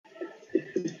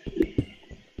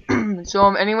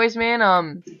Anyways, man,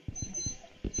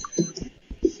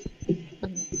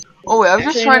 oh wait, I was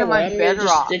just trying to mine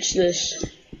bedrock. Ditch this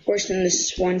horse in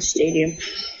this one stadium.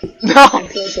 No! I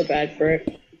feel so bad for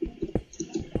it.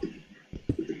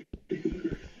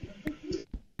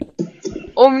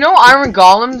 Oh, you know iron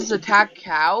golems attack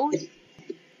cows?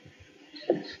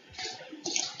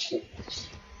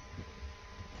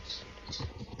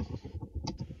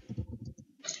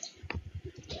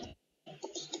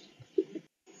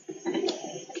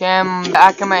 Okay, I'm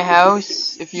back in my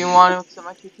house. If you want to accept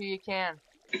my cookie, you can.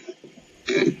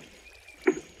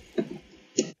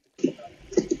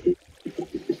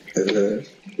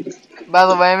 By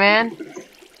the way, man,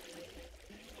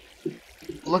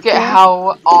 look at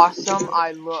how awesome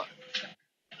I look.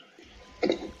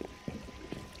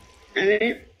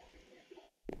 Alright.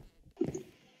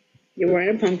 You're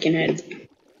wearing a pumpkin head.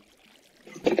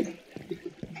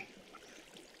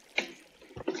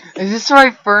 Is this the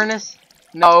right furnace?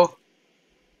 No.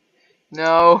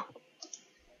 No.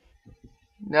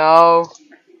 No.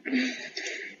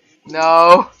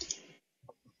 No.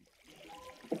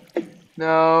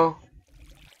 No.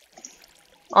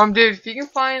 Dude, if you can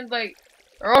find, like...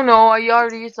 Oh no, I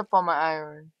already used up all my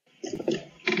iron.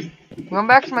 Going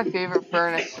back to my favorite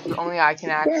furnace, only I can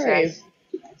access.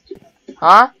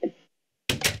 Huh?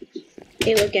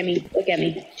 Hey, look at me. Look at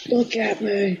me. Look at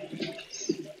me.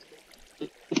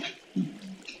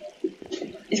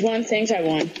 It's one of the things I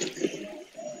want.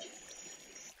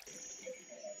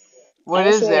 What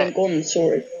is I it? want a golden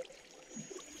sword.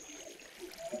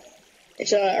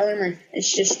 It's armor.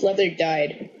 It's just leather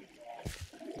dyed.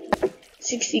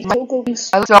 60 cocoa beans.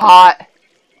 I look so hot.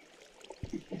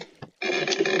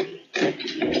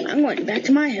 I'm going back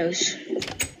to my house.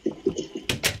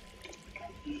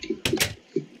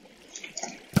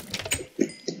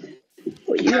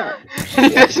 What you got? You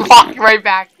just walk right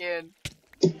back in.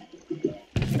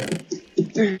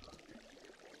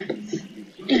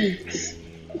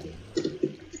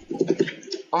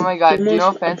 Oh my god, The no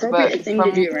most offense, appropriate but thing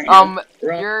from to do right now.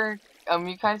 you're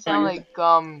you kind of sound like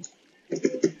you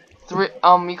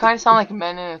kind of sound like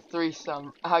men in a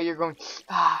threesome. How you're going?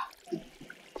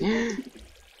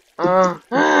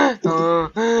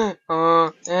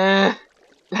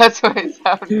 That's what it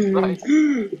sounds like.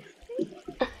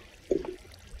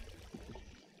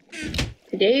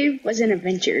 Today was an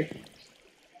adventure,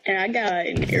 and I got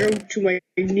an arrow to my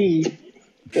knee.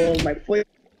 Well, my foot.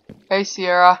 Hey,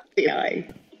 Sierra.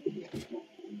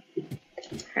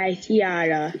 Hi,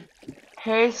 Sierra.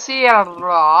 Hey,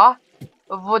 Sierra.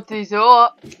 What is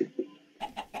up?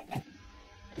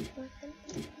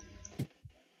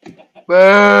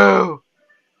 Boo!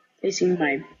 Facing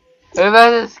my. What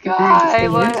about the sky?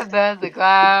 What about the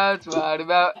clouds? What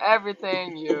about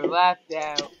everything you left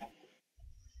out?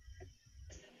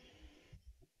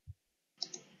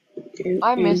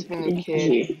 I miss being a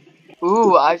kid.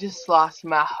 Ooh, I just lost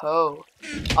my hoe.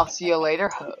 I'll see you later,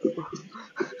 hoe.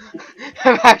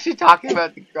 I'm actually talking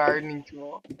about the gardening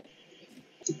tool.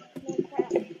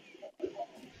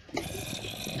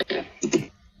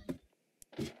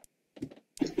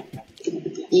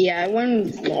 Yeah, I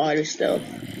won a lot of stuff.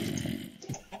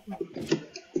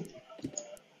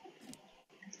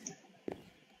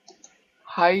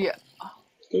 Hi.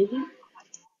 Did you?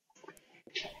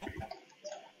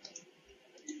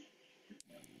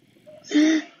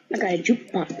 I got a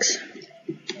jukebox.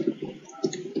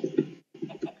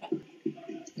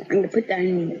 I'm gonna put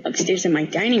that upstairs in my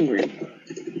dining room.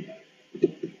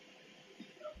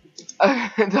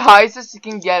 The highest you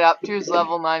can get up to is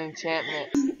level 9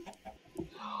 enchantment.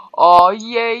 Oh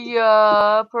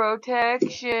yeah,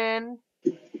 protection.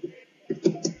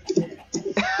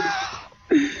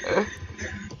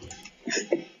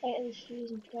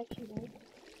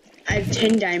 I have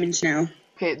 10 diamonds now.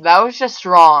 Okay, that was just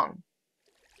wrong.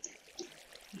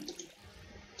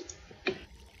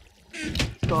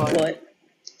 God. What?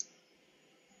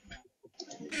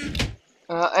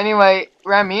 Anyway,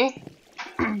 Remy.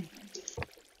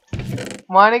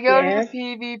 Wanna go to the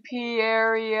PvP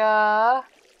area?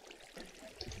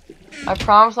 I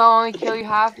promise I'll only kill you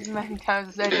half as many times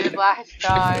as I did last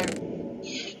time.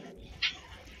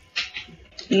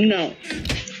 No.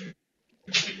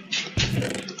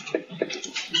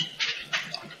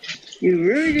 You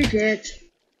really can't,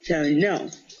 so no.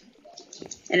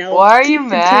 And I'll Why are you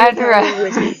mad,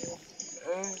 Remy?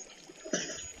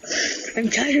 I'm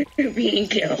tired of being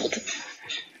killed.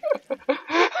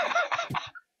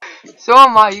 So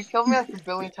am I. You killed me like a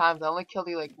billion times. I only killed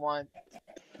you like once.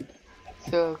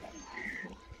 So.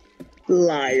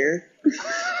 Liar.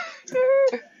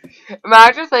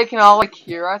 Imagine if they can all like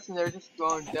hear us and they're just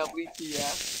going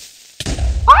WTF.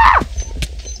 Ah!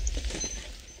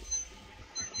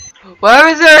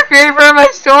 Why was there a creeper in my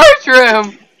storage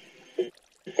room?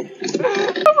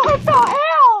 What the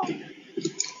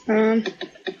hell?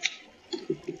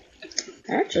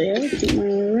 Actually, I would keep my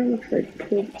room if I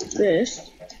put this,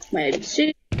 my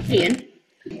obsidian,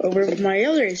 over my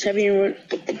other obsidian,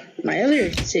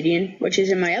 which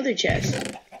is in my other chest.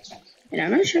 And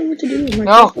I'm not sure what to do with my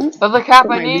chest. Leather cap,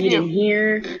 Put I my need meat you. in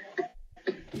here.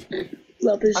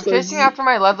 I'm chasing after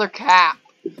my leather cap.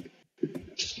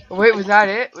 Wait, was that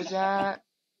it? Was that...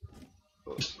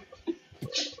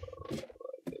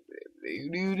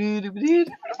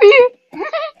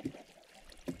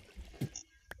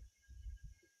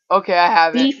 Okay, I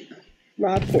have it. Beef,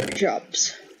 raw pork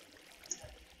chops.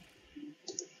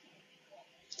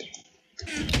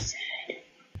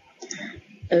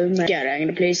 Oh my god, I'm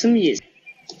gonna play some music.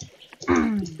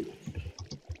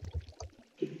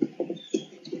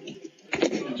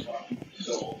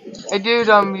 Hey dude,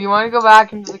 you wanna go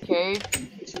back into the cave?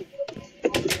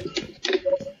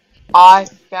 I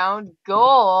found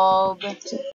gold.